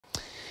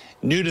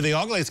New to the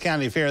Auglaize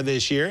County Fair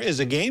this year is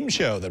a game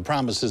show that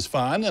promises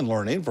fun and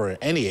learning for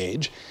any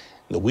age.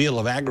 The Wheel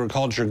of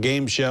Agriculture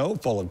game show,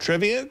 full of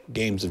trivia,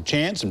 games of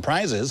chance, and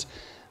prizes.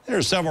 There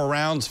are several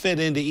rounds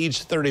fit into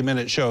each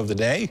 30-minute show of the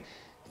day.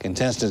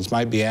 Contestants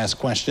might be asked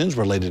questions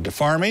related to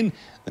farming.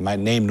 They might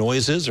name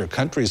noises or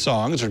country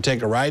songs or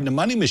take a ride in a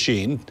money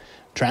machine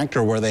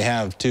tractor where they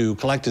have to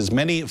collect as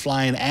many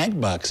flying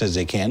ag bucks as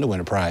they can to win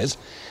a prize.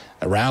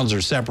 The rounds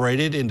are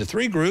separated into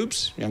 3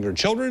 groups: younger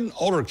children,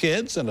 older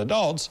kids, and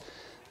adults.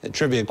 The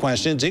trivia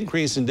questions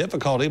increase in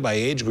difficulty by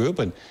age group,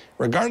 and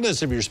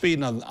regardless if you're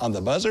speeding on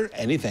the buzzer,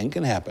 anything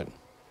can happen.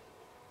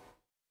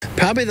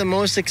 Probably the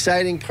most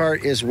exciting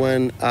part is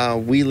when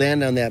we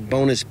land on that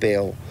bonus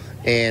bale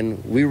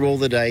and we roll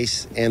the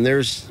dice and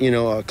there's,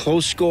 a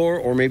close score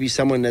or maybe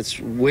someone that's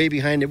way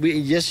behind it.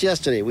 Just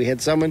yesterday we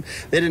had someone,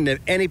 they didn't have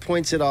any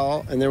points at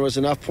all, and there was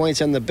enough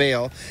points on the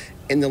bale.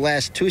 In the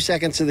last 2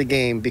 seconds of the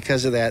game,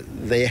 because of that,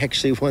 they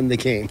actually won the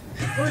game.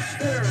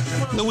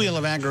 The Wheel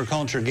of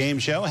Agriculture game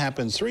show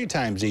happens 3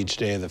 times each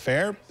day of the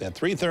fair at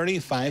 3:30,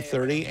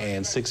 5:30,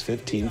 and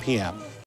 6:15 p.m.